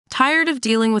Tired of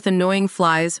dealing with annoying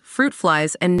flies, fruit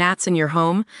flies, and gnats in your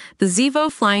home? The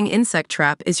Zevo Flying Insect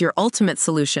Trap is your ultimate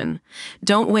solution.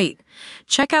 Don't wait.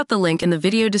 Check out the link in the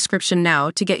video description now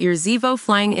to get your Zevo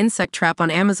Flying Insect Trap on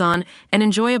Amazon and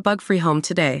enjoy a bug-free home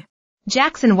today.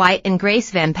 Jackson White and Grace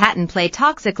Van Patten play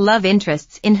toxic love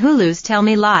interests in Hulu's Tell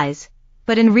Me Lies,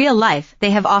 but in real life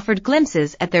they have offered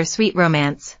glimpses at their sweet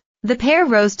romance. The pair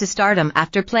rose to stardom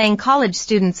after playing college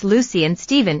students Lucy and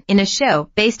Steven in a show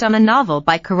based on a novel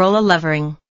by Carola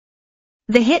Lovering.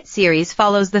 The hit series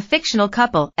follows the fictional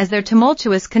couple as their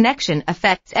tumultuous connection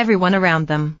affects everyone around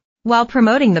them. While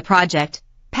promoting the project,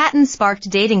 Patten sparked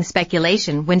dating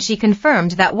speculation when she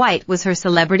confirmed that White was her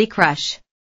celebrity crush.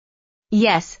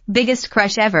 "Yes, biggest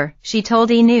crush ever," she told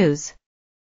E! News.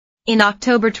 In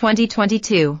October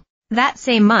 2022, that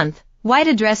same month, White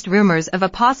addressed rumors of a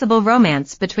possible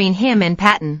romance between him and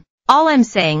Patten. "All I'm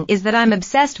saying is that I'm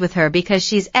obsessed with her because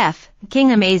she's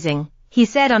King amazing," he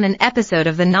said on an episode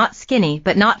of the Not Skinny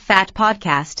But Not Fat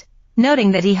podcast,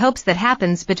 noting that he hopes that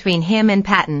happens between him and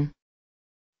Patten.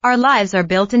 "Our lives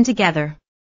are built in together.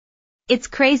 It's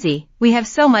crazy, we have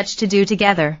so much to do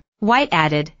together," White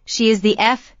added. "She is the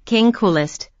King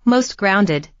coolest, most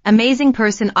grounded, amazing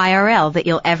person IRL that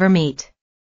you'll ever meet.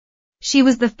 She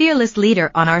was the fearless leader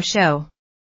on our show.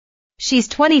 She's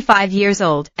 25 years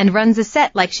old and runs a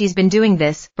set like she's been doing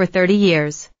this for 30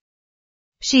 years.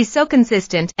 She's so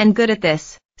consistent and good at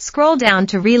this." Scroll down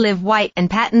to relive White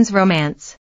and Patten's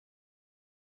romance.